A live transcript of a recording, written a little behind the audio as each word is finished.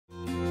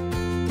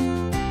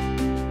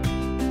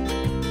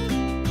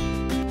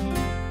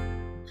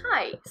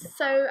Hi,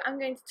 so I'm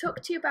going to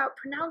talk to you about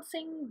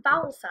pronouncing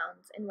vowel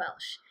sounds in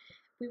Welsh.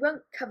 We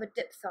won't cover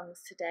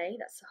diphthongs today,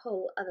 that's a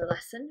whole other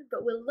lesson,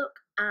 but we'll look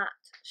at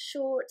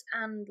short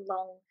and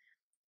long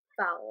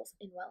vowels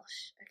in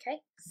Welsh,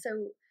 okay?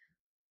 So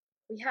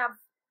we have,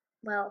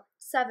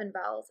 7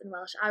 vowels in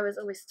Welsh. I was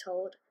always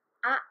told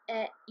a,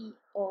 e, I,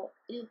 o,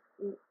 I, u,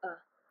 e.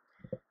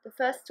 The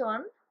first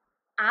one,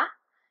 a,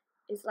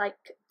 is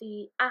like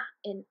the a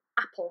in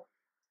apple.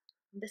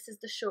 This is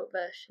the short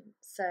version.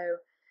 So,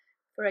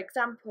 for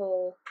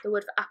example, the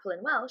word for apple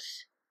in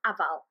Welsh,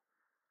 afal,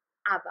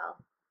 afal.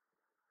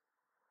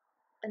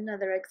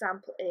 Another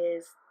example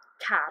is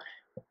car,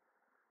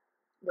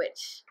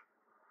 which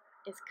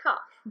is car.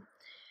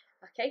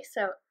 Okay,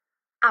 so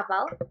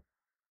afal,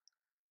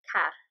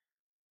 car,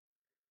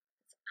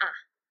 it's a.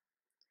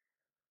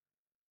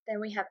 Then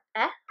we have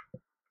e,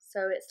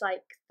 so it's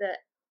like the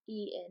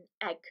e in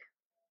egg.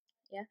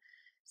 Yeah.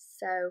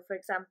 So, for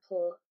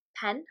example,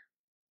 pen,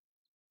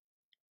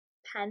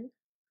 pen,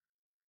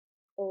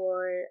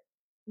 or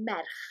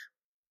merch,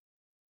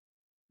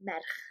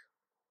 merch.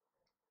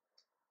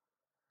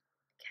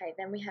 Okay,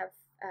 then we have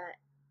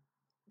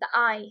the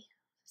I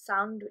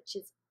sound, which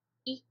is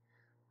I,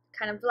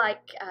 kind of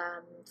like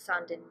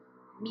sound in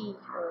me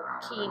or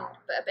keen,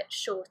 but a bit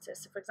shorter.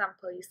 So, for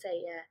example, you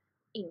say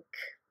ink,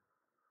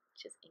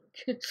 which is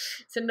ink.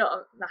 So, not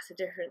a massive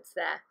difference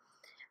there.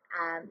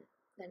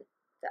 Then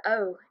the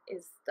O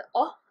is the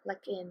O,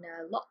 like in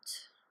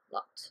lot,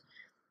 lot.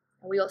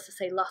 And we also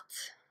say lot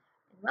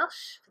in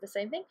Welsh for the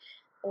same thing.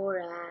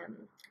 Or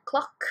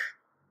clock,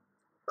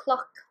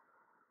 clock,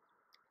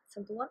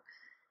 simple one.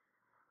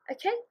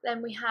 Okay,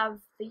 then we have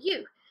the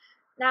U.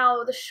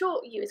 Now, the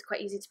short U is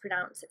quite easy to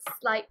pronounce.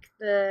 It's like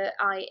the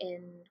I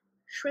in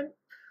shrimp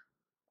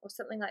or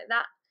something like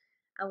that.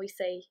 And we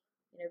say,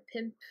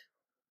 pimp.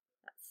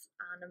 That's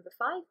our number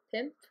 5,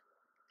 pimp.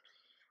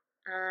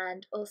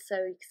 And also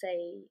you can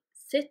say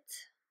sit,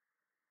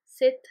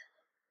 sit.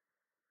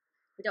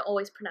 We don't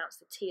always pronounce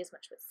the T as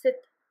much, but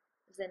sit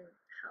as in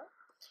how.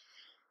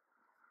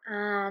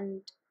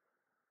 And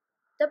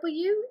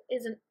W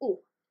is an U,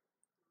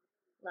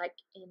 like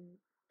in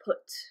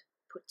put,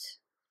 put.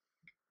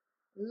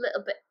 A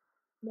little bit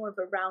more of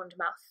a round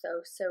mouth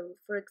though. So,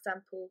 for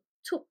example,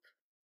 tup.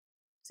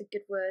 It's a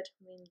good word,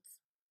 means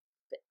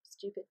a bit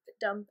stupid, bit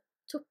dumb.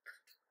 Tup.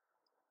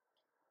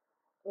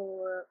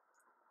 Or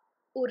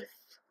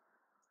wrth,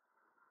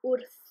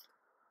 wrth.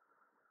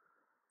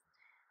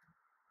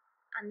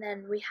 And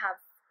then we have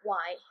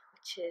Y,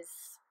 which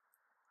is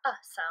a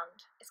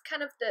sound. It's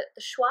kind of the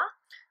schwa,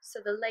 so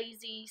the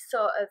lazy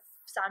sort of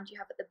sound you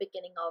have at the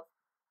beginning of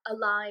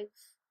alive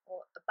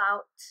or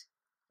about.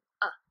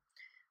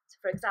 So,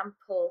 for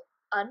example,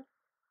 un,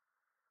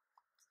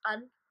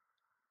 and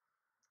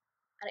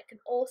it can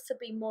also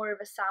be more of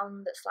a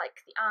sound that's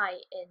like the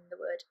I in the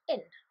word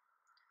in.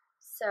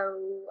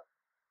 So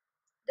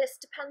this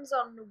depends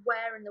on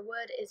where in the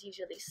word it is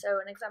usually. So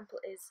an example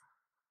is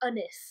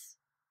ynys,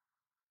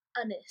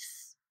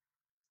 ynys.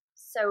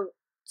 So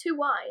 2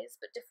 Ys,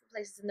 but different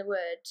places in the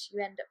word,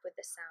 you end up with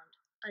this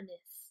sound,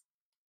 ynys.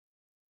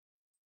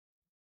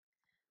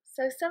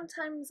 So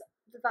sometimes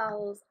the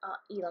vowels are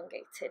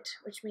elongated,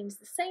 which means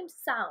the same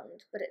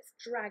sound, but it's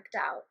dragged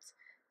out.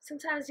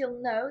 Sometimes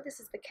you'll know this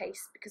is the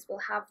case because we'll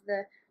have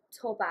the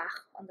to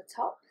bach on the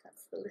top,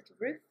 that's the little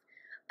roof.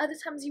 Other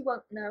times you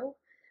won't know.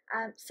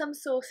 Some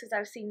sources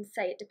I've seen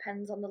say it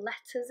depends on the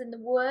letters in the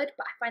word,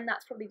 but I find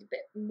that's probably a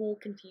bit more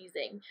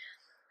confusing.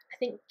 I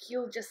think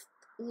you'll just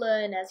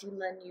learn as you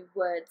learn new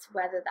words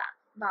whether that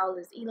vowel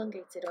is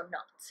elongated or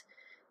not.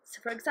 So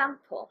for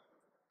example,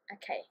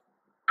 okay,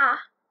 a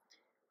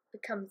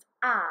becomes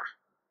a,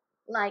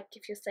 like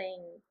if you're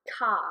saying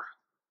car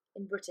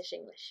in British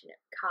English,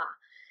 car.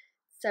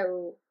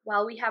 So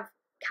while we have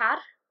car,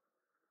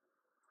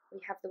 we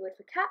have the word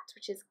for cat,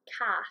 which is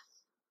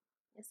cath.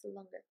 Yes, the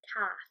longer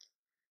cath.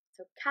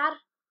 So car,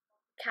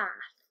 cath.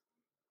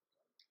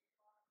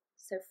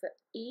 So for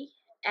e,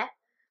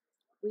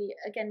 we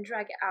again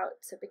drag it out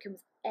so it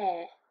becomes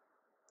air.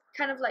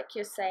 Kind of like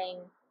you're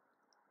saying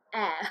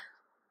air.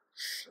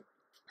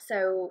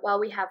 So while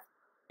we have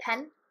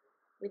pen,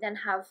 we then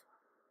have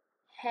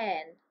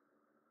hen.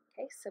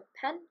 Okay, so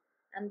pen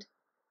and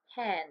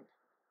hen.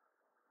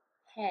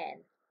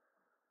 Hen.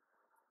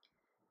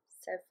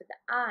 So for the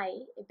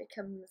I, it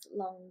becomes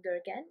longer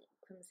again.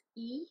 It becomes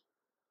E,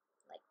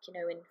 like,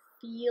 in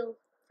feel,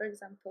 for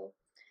example.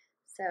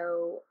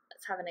 So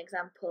let's have an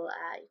example.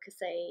 You could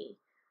say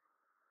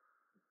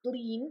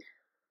bleen,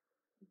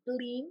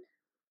 bleen,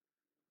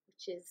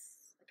 which is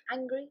like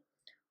angry.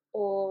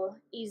 Or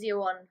easier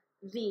one,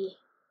 V,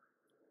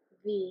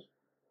 V.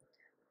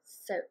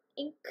 So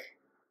ink,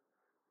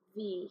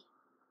 V.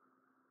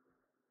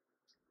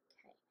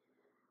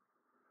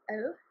 Okay.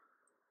 O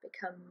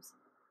becomes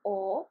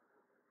or,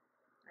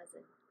 as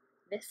in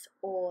this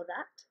or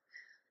that.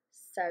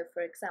 So,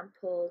 for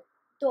example,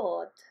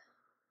 dod,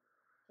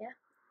 yeah,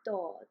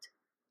 dod.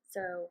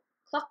 So,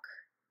 clock,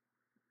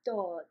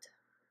 dod.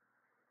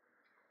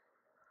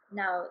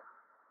 Now,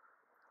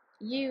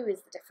 U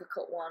is the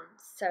difficult one.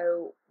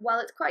 So while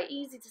it's quite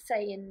easy to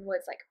say in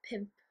words like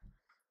pimp,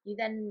 you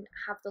then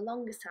have the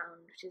longer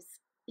sound, which is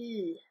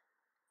E.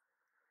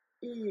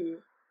 E.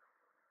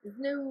 There's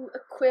no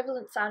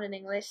equivalent sound in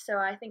English, so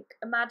I think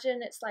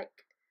imagine it's like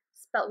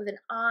spelt with an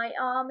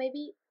IR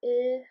maybe,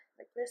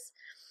 like this.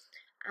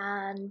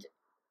 And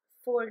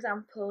for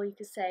example, you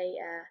could say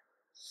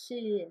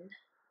llun.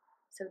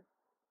 So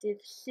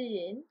dydd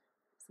llun,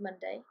 it's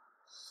Monday,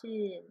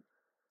 llun.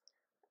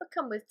 It'll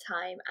come with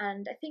time,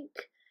 and I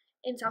think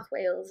in South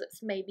Wales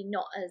it's maybe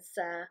not as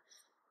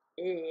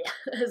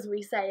as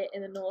we say it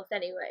in the north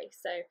anyway.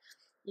 So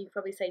you could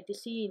probably say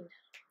dydd llun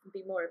and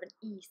be more of an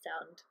E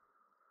sound.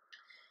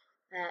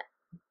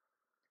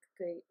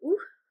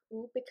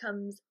 Ooh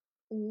becomes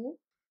ooh,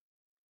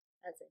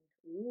 as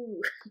in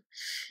ooh.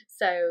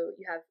 So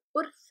you have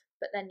wrth,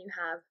 but then you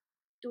have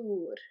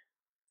dŵr.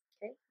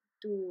 Okay,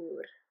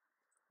 dŵr,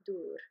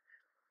 dŵr.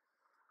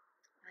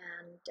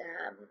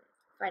 And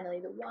finally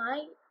the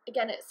Y.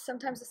 Again, it's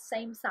sometimes the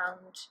same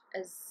sound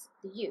as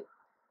the U.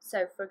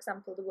 So for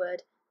example, the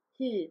word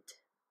hyd.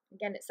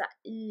 Again, it's that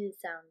E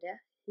sound, yeah?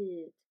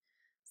 Hyd.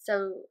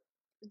 So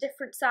the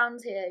different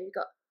sounds here, you've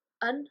got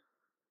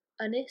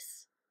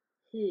ynys,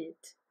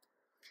 hyd.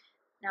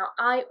 Now,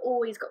 I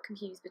always got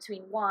confused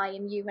between Y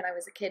and U when I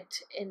was a kid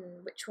in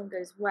which one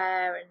goes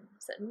where in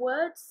certain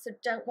words, so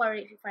don't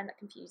worry if you find that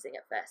confusing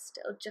at first.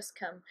 It'll just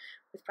come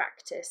with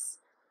practice.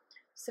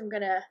 So I'm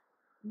going to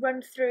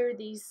run through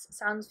these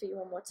sounds for you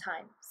one more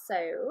time.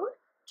 So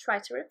try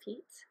to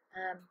repeat.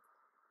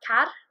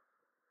 Car,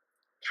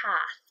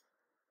 cath.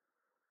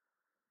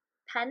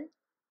 Pen,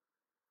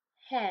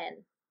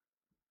 hen.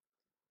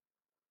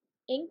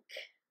 Ink,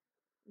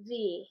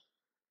 the.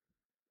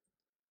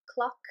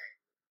 Clock,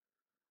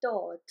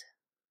 dod.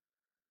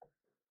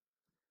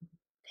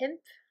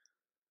 Pimp,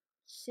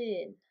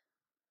 llun.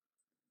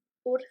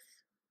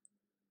 Wrth,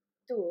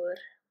 dŵr.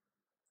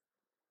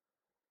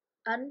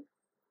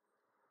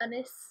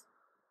 Ynys,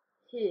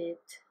 hyd.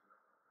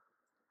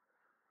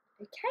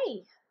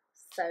 Okay,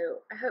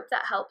 so I hope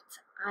that helped.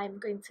 I'm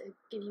going to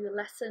give you a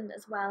lesson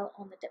as well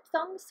on the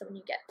diphthongs, so when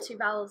you get two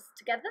vowels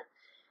together,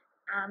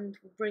 and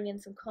we'll bring in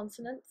some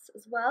consonants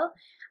as well,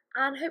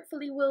 and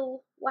hopefully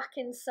we'll whack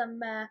in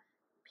some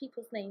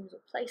people's names or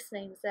place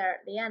names there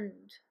at the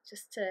end,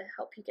 just to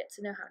help you get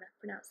to know how to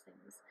pronounce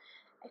things.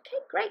 Okay,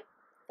 great.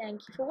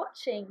 Thank you for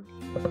watching.